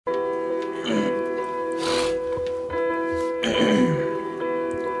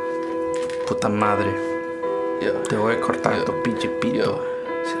puta madre. Te voy a cortar tu pinche pito.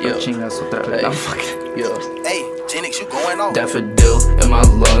 Si lo chingas otra vez. I'm fucking. Hey, Genix, you going on? Daffodil in my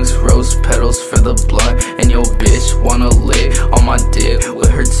lungs, rose petals for the blunt. And your bitch wanna lick on my dick with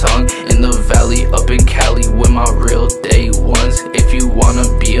her tongue. In the valley, up in Cali with my real day ones. If you wanna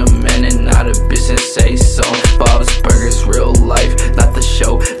be a man and not a bitch, then say so. Bob's Burgers, real life, not the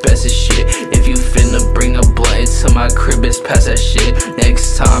show, best as shit. If you finna bring a blunt to my crib, it's past that shit.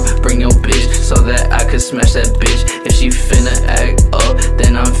 Next time, bring your bitch so that I could smash that bitch. If she finna act up,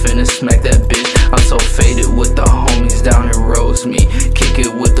 then I'm finna smack that bitch. I'm so faded with the homies down in Rose me. Kick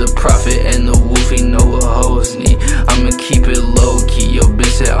it with the prophet and the woofy, know what hoes need. I'ma keep it low-key, yo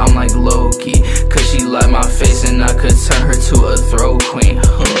bitch said I'm like Loki. Cause she like my face and I could turn her to a throw queen.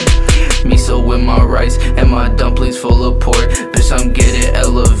 Miso with my rice and my dumplings full of pork. Bitch, I'm getting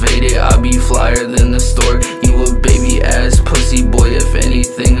elevated, I be flyer than the store. You a baby ass pussy boy, if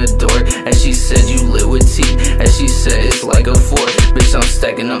anything a dork. And she said you lit with teeth, and she said it's like a fort. Bitch, I'm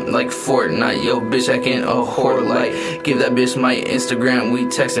stacking up like Fortnite, yo bitch, I can't afford like. Give that bitch my Instagram, we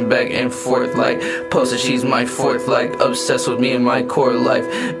texting back and forth like. Posted she's my fourth like, obsessed with me and my core life.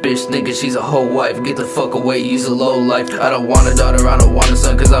 Bitch thinking she's a whole wife, get the fuck away, use a low life. I don't want a daughter, I don't want a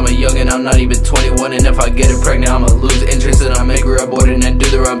son, cause I'm a youngin', I'm not even 21. And if I get her pregnant, I'ma lose interest and I make her abort it and do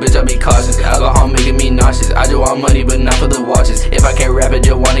the wrong bitch, I be cautious. Alcohol making me nauseous, I just want money but not for the watches. If I can't rap it,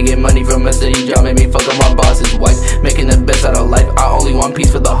 just wanna get money from a steady job, make me fuck up my boss's wife. Making the best out of life, I only want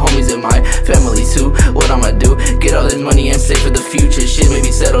peace for the homies in my family too. What I'ma do, get all this money and save for the future. Shit,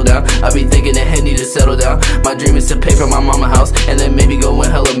 maybe settle down, I be thinking ahead, need to settle down. My dream is to pay for my mama house and then maybe go win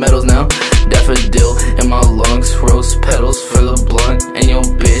hella medals now. Daffodil in my lungs, rose petals for the blunt. And your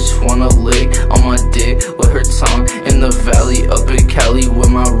bitch wanna lick on my dick with her tongue. In the valley, up in Cali with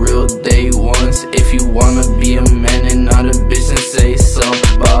my real day ones. If you wanna be a man and not a bitch, then say so.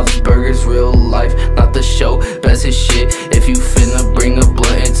 Bob's Burgers, real life, not the show, best as shit. If you finna bring a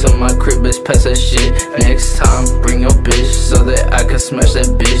blunt into my crib, bitch, pass that shit. Next time, bring your bitch so that I can smash that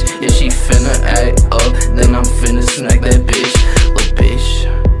bitch. If she finna act up, then I'm finna smack that bitch. Little bitch.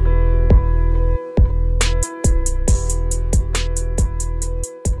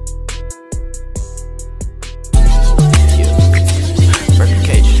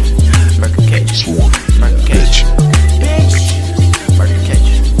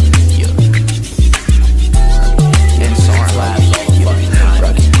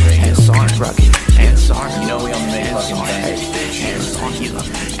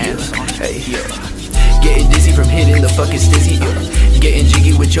 Getting dizzy from hitting the fucking stizzy. Getting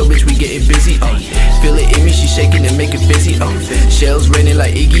jiggy with your bitch, we getting busy. Feel it in me, she shaking and make it busy. Shells raining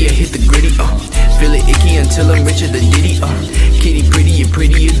like Iggy, I hit the gritty. Feel it icky until I'm richer than Diddy. Kitty pretty, you're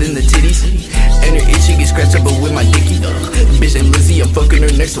prettier than the titties. And her itchy get scratched up, but with my dicky. Bitch named Lizzie, I'm fucking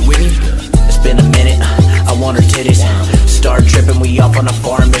her next to Whitney. It's been a minute, I want her titties. Start tripping, we off on a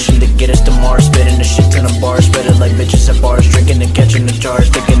foreign mission to get us to Mars. Spitting the shit to the bars, spread it like bitches at bars. Drinking and catching the jars,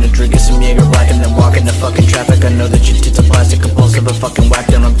 thinking of drinking some Jaeger Black. And then walking the fucking traffic, I know that your tits are plastic, compulsive and fucking whack.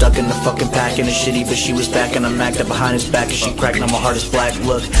 Then I'm ducking the fucking pack and it's shitty, but she was back. And I'm acting behind his back and she cracked, now my heart is black.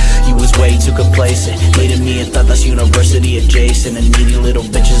 Look, you was way too complacent, hated me and thought that's university adjacent. And needy little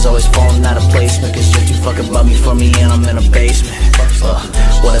bitches always falling out of placement, cause you're too fucking bummy for me and I'm in a basement.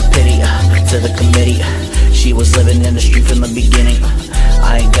 What a pity, to the committee. She was living in the street from the beginning.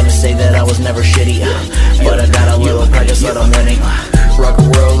 I ain't gonna say that I was never shitty, but I got a little practice that I'm winning. Rock a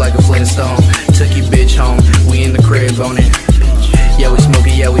world like a Flintstone. Took your bitch home, we in the crib on it. Yeah, we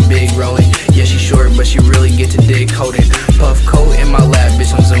smoking, yeah, we big rolling. Yeah, she short, but she really get to dig holding. Puff coat in my lap,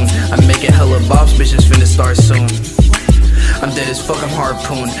 bitch, I'm Zoom. I'm making hella bops, bitches finna start soon. I'm dead as fuck, I'm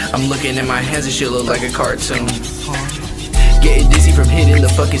harpoon. I'm looking at my hands and shit look like a cartoon. Getting dizzy from hitting the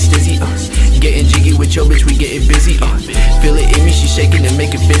fucking stizzy. Getting jiggy with your bitch, we getting busy. Feel it in me, she shaking and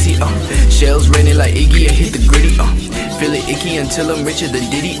make it busy. Shells raining like Iggy, I hit the gritty. Feel it icky until I'm richer than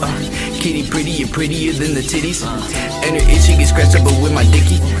Diddy. Kitty pretty, you're prettier than the titties. And her itchy get scratched up, but with my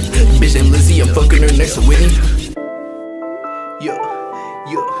dicky. Bitch named Lizzie, I'm fucking her next to Whitney. Yo,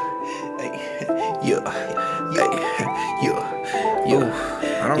 hey, yo.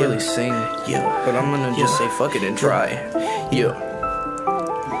 I don't really sing, but I'm gonna just say fuck it and try.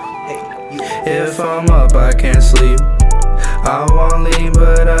 If I'm up, I can't sleep. I want lean,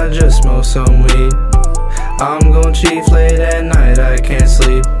 but I just smoke some weed. I'm gon' chief late at night, I can't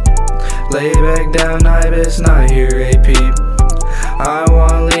sleep. Lay back down, it's not here, AP. I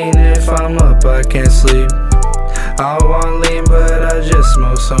want lean, if I'm up, I can't sleep. I want lean, but I just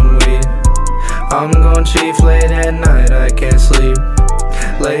smoke some weed. I'm gon' chief late at night, I can't sleep.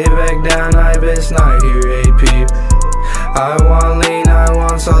 Lay back down, it's not here, AP. I want lean, I want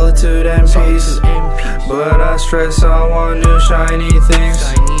want solitude and peace, but I stress I want new shiny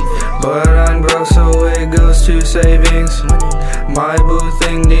things. But I'm broke, so it goes to savings. My boo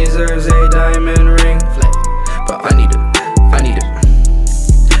thing deserves a diamond ring, but I need a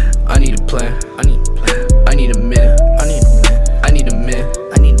plan. I need a minute.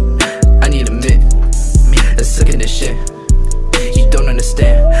 I need a minute. That's sick of this shit. You don't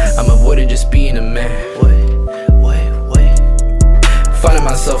understand. I'm avoiding just being a man. Finding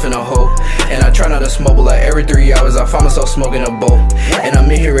myself in a hole, and I try not to smoke, but like every 3 hours I find myself smoking a bowl. And I'm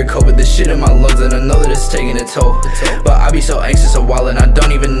in here recovering the shit in my lungs, and I know that it's taking a toll. But I be so anxious a while, and I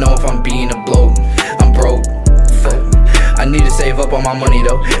don't even know if I'm being a bloke. I'm broke. I need to save up on my money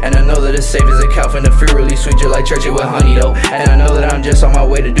though, and I know that it's safe as a cow, and the fruit really sweet, just like church it with honey though. And I know that I'm just on my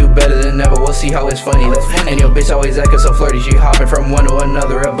way to do better than ever. We'll see how it's funny though. And your bitch always acting so flirty, she hopping from one to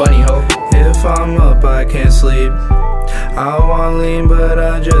another, a bunny hoe. If I'm up, I can't sleep. I want lean, but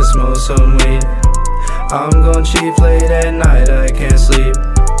I just smoke some weed. I'm gon' cheap late at night, I can't sleep.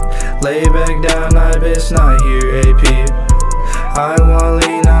 Lay back down, it's not here, AP. I want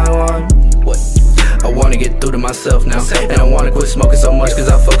lean, I wanna get through to myself now, and I wanna quit smoking so much cause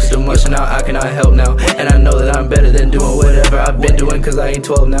I focus too much, and now I cannot help now. And I know that I'm better than doing whatever I've been doing cause I ain't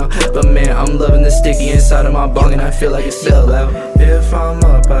 12 now. But man, I'm loving the sticky inside of my bong, and I feel like it's sell out. If I'm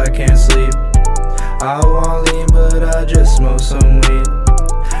up, I can't sleep. I want lean, but I just smoke some weed.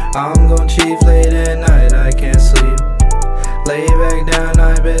 I'm gon' cheat late at night, I can't sleep. Lay back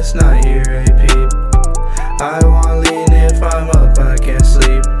down, it's not here, AP. I want lean, if I'm up, I can't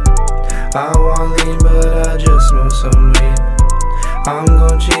sleep. I want lean, but I just smoke some weed. I'm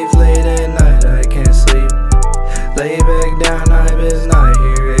gon' cheat late at night, I can't sleep. Lay back down, it's not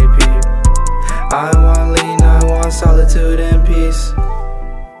here, AP. I want lean, I want solitude and peace.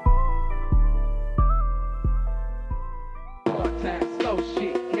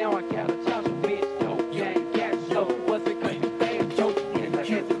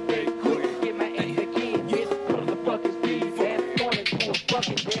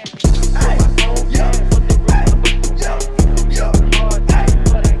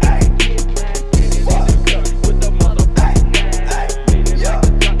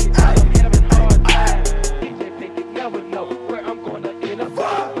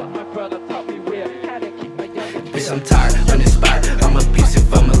 I'm tired, uninspired, I'm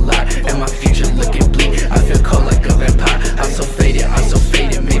abusive, I'm a liar, and my future looking bleak. I feel cold like a vampire, I'm so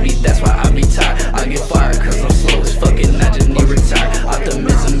faded, maybe that's why I be tired. I get fired cause I'm slow as fucking, I just need retire.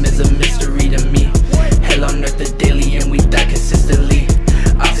 Optimism is a mystery to me. Hell on earth the daily and we die consistently.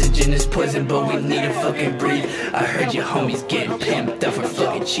 Oxygen is poison but we need to fucking breathe. I heard your homies getting pimped up for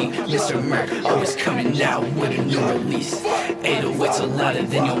fucking cheap. Mr. Murk always coming out with a new release. 808's a louder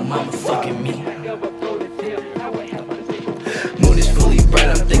than your mama fucking me. Moon is fully bright,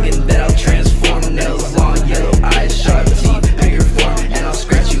 I'm thinking that I'll transform. Nails long, yellow eyes, sharp teeth, bigger form. And I'll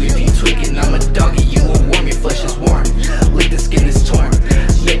scratch you if you tweaking. I'm a doggy, you won't warm, your flesh is warm. Lick the skin is torn.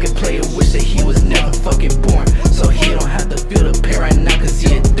 Make a player wish that he was never fucking born, so he don't have to feel the pain right now cause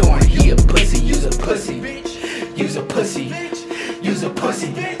he adorned. He a pussy, use a pussy. Use a pussy. Use a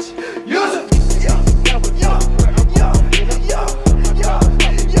pussy. Use a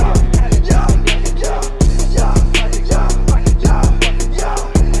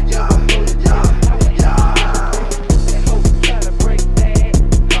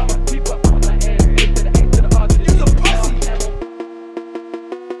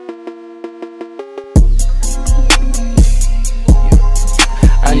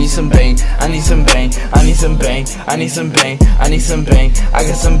I need some bang, I need some bang, I need some bang, I need some bang, I need some bang, I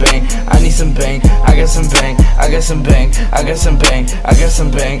got some bang, I need some bang, I got some bang, I got some bang, I got some bang, I got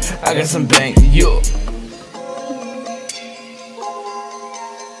some bang, I got some bang, yo.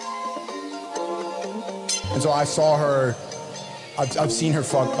 And so I saw her, I've seen her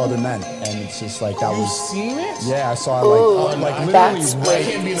fuck other men, and it's just like that was. You've seen it? Yeah, I saw it like literally. That's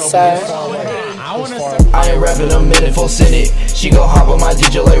great, sir. I ain't rapping a minute, full send it. She go hop on my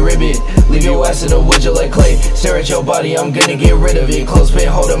DJ like ribbit. Leave your ass in a widget like clay. Stare at your body, I'm gonna get rid of it. Close pin,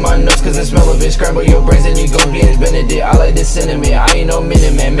 holding my nose cause it smell of it. Scramble your brains and you gon' get Benedict. I like this sentiment, I ain't no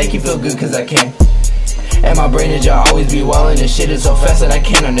minute man. Make you feel good cause I can. And my brain is just always be wildin'. This shit is so fast that I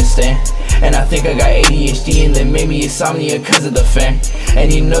can't understand. And I think I got ADHD and then maybe insomnia cause of the fan.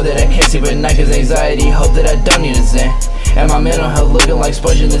 And you know that I can't sleep at night cause anxiety. Hope that I don't need a Zen. And my mental health looking like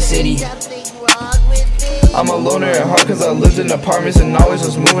sponge in the city. I'm a loner at heart cause I lived in apartments and always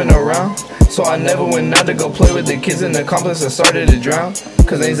was moving around. So I never went out to go play with the kids in the complex that started to drown.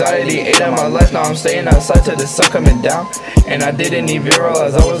 Cause anxiety ate at my life, now I'm staying outside till the sun coming down. And I didn't need viral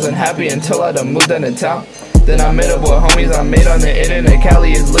as I wasn't happy until I done moved out of town. Then I met up with homies I made on the internet.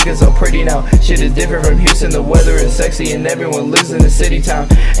 Cali is looking so pretty now. Shit is different from Houston, the weather is sexy and everyone lives in a city town.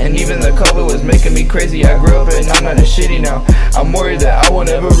 And even the COVID was making me crazy. I grew up and I'm not a shitty now. I'm worried that I won't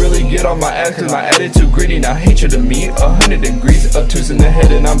ever really get on my ass, cause my attitude gritty now. Hatred of me, 100 degrees, obtuse in the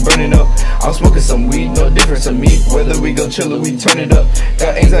head and I'm burning up. I'm smoking some weed, no difference to me. Whether we go chill or we turn it up.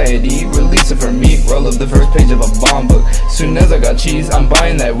 Got anxiety, release it from me. Roll up the first page of a bomb book. Soon as I got cheese, I'm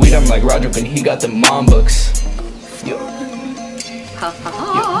buying that weed. I'm like Roger and he got the mom books. Yo.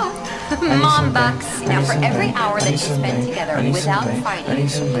 Mom bucks. Now for every hour that you spend together without fighting. I need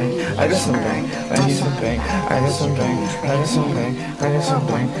some bang. I got some bang. I need some bang. I got some bang. I got some bang. I got some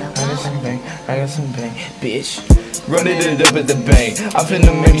bang. I got some bang. I got some bang. Bitch. Running it up at the bank. I'm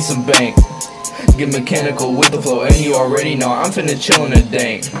finna make me some bang. Get mechanical with the flow, and you already know I'm finna chill in the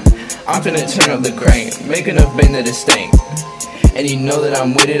dank. I'm finna turn up the crank. Make enough bang that it stank. And you know that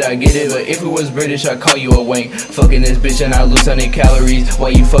I'm with it, I get it. But if it was British, I'd call you a wank. Fucking this bitch and I lose 100 calories.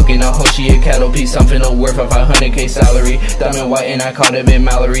 While you fucking a hoe, she a cattle piece. I'm finna worth a 500k salary. Diamond white and I caught him in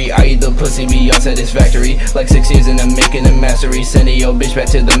Mallory. I eat the pussy beyond satisfactory. Like 6 years and I'm making a mastery. Sending your bitch back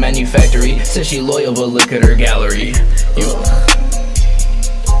to the manufactory. Says she loyal but look at her gallery.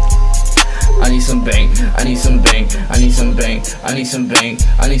 I need some bang, I need some bang, I need some bang, I need some bang,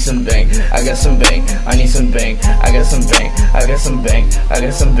 I need some bang, I got some bang, I need some bang, I got some bang, I got some bang, I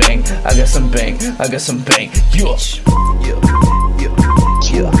got some bang, I got some bang, I got some bang. Yo, yo, yo,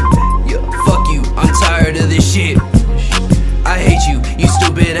 yo, yo. Fuck you, I'm tired of this shit. I hate you, you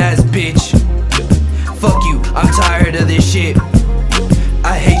stupid ass bitch. Fuck you, I'm tired of this shit.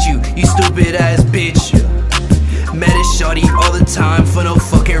 I hate you, you stupid ass bitch. Met a shawty all the time for no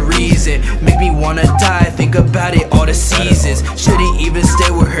fucking reason. Make me wanna die, think about it all the seasons. Shouldn't even stay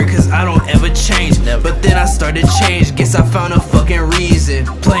with her cause I don't ever change. But then I started change, guess I found a fucking reason.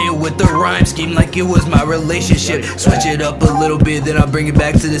 Playing with the rhyme scheme like it was my relationship. Switch it up a little bit, then I'll bring it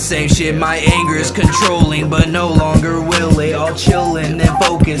back to the same shit. My anger is controlling, but no longer will it. All chillin', then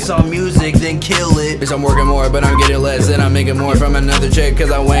focus on music, then kill it. Bitch, I'm working more, but I'm getting less. Then I'm making more from another chick,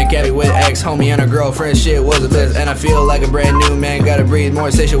 cause I went cabby with ex homie and her girlfriend. Shit was the best. And I feel like a brand new man. Gotta breathe more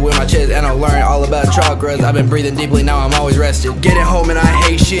sensation with my chest. And I learned all about chakras. I've been breathing deeply, now I'm always rested. Getting home and I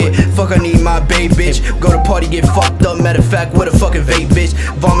hate shit. Fuck, I need my babe, bitch. Go to party, get fucked up. Matter of fact, with a fucking vape, bitch.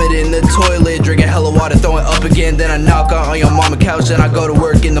 Vomit in the toilet, drinking hella water, throwing up again. Then I knock on your mama couch, then I go to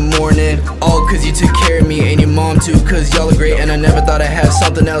work in the morning. All cause you took care of me and your mom too, cause y'all are great. And I never thought I'd have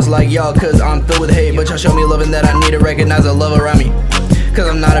something else like y'all, cause I'm filled with hate. But y'all show me loving that I need to recognize the love around me. Cause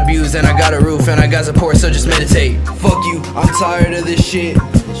I'm not abused and I got a roof and I got support, so just meditate. Fuck you, I'm tired of this shit.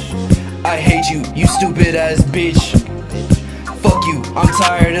 I hate you, you stupid ass bitch. Fuck you, I'm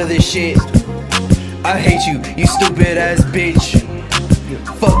tired of this shit. I hate you, you stupid ass bitch.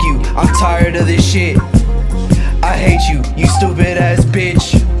 Fuck you, I'm tired of this shit. I hate you, you stupid ass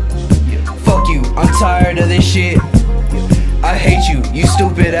bitch. Fuck you, I'm tired of this shit. I hate you, you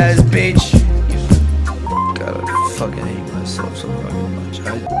stupid ass bitch. God, I fucking hate myself so fucking much.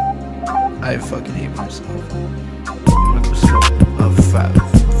 I fucking hate myself. I'm gonna smoke a fat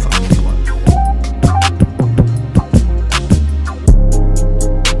fucking one.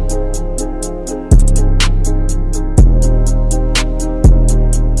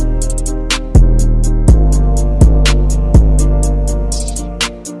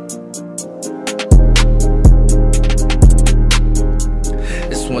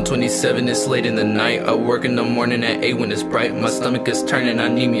 It's 1:27, it's late in the night. I work in the morning at 8 when it's bright. My stomach is turning, I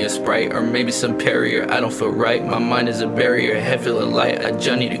need me a Sprite or maybe some Perrier. I don't feel right, my mind is a barrier, head feeling light. I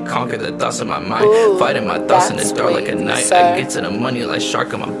just need to conquer the thoughts in my mind. Ooh, fighting my thoughts in the dark like a night. I get to the money like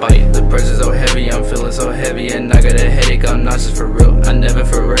shark on my bite. The pressure's so heavy, I'm feeling so heavy, and I got a headache, I'm nauseous for real. I never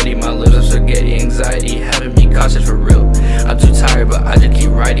feel ready, my lips are spaghetti. Anxiety having me cautious for real. I'm too tired, but I just keep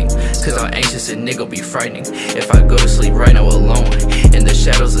writing, cause I'm anxious and nigga be frightening. If I go to sleep right now alone, in the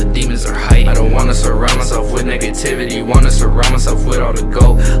shadows the demons are hiding. I don't wanna surround myself with negativity, wanna surround myself with all the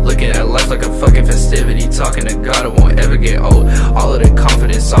gold. Looking at life like a fucking festivity, talking to God, I won't ever get old. All of the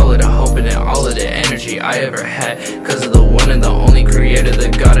confidence, all of the hope, and all of the energy I ever had, cause of the one and the only creator, the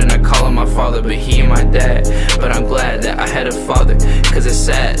God. And I call him my father, but he ain't my dad. But I'm glad that I had a father, cause it's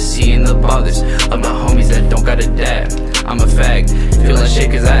sad seeing the bothers of my homies that don't got a dad. I'm a fag, feel like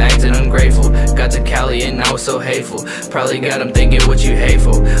shit cause I acted ungrateful. Got to Cali and I was so hateful. Probably got him thinking what you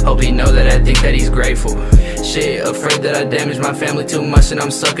hateful. Hope he know that I think that he's grateful. Shit, afraid that I damaged my family too much and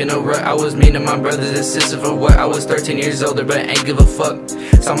I'm stuck in a rut. I was mean to my brothers and sisters for what? I was 13 years older but ain't give a fuck.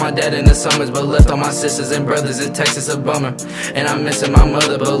 Saw my dad in the summers but left all my sisters and brothers in Texas, a bummer. And I'm missing my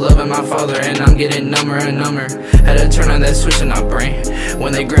mother but loving my father, and I'm getting number and number. Had to turn on that switch in my brain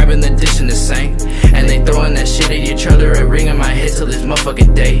when they grabbing the dish in the sink, and they throwing that shit at each other and ringing my head till this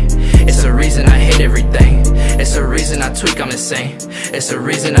motherfucking day. It's the reason I hate everything. It's the reason I tweak, I'm insane. It's the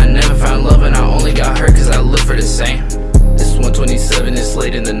reason I never found love and I only got hurt cause I look for the same. It's 1:27, it's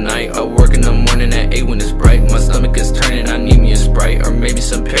late in the night. I work in the morning at 8 when it's bright. My stomach is turning, I need me a Sprite or maybe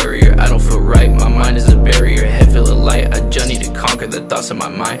some Perrier. I don't feel right, my mind is a barrier, head feeling light. I just need to conquer the thoughts in my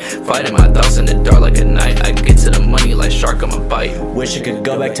mind, fighting my thoughts in the dark like a night. I get to the money like shark, I'ma bite. Wish I could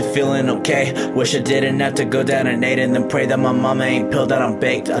go back to feeling okay. Wish I didn't have to go down and 8 and then pray that my mama ain't pilled out, I'm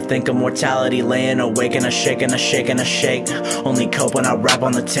baked. I think of mortality laying awake and I shake and I shake and I shake. Only cope when I rap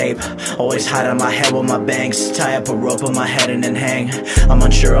on the tape. Always hide on my head with my bangs, tie up a rope on my head and then hang. I'm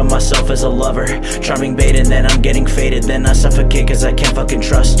unsure of myself as a lover, charming bait and then I'm getting faded. Then I suffocate cause I can't fucking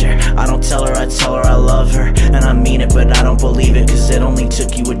trust her. I don't tell her, I tell her I love her, and I mean it but I don't believe it, cause it only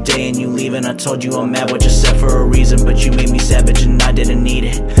took you a day and you leaving. I told you I'm mad what you said for a reason, but you made me savage and I didn't need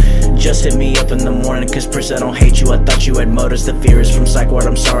it. Just hit me up in the morning cause Prince I don't hate you. I thought you had motives, the fear is from psych ward.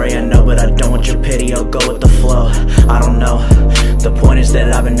 I'm sorry I know but I don't want your pity, I'll go with the flow. I don't know, the point is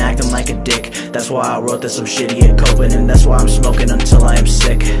that I've been acting like a dick. That's why I wrote that I'm shitty at coping, and that's why I'm smoking until I am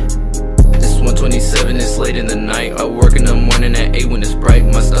sick. It's 1:27, it's late in the night. I work in the morning at 8 when it's bright.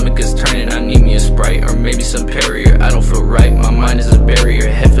 My stomach is turning, I need me a Sprite or maybe some Perrier. I don't feel right, my mind is a barrier,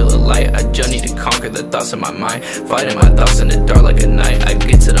 head feeling light. I just need to conquer the thoughts in my mind, fighting my thoughts in the dark like a night. I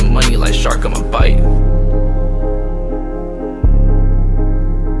get to the money like shark, I'ma bite.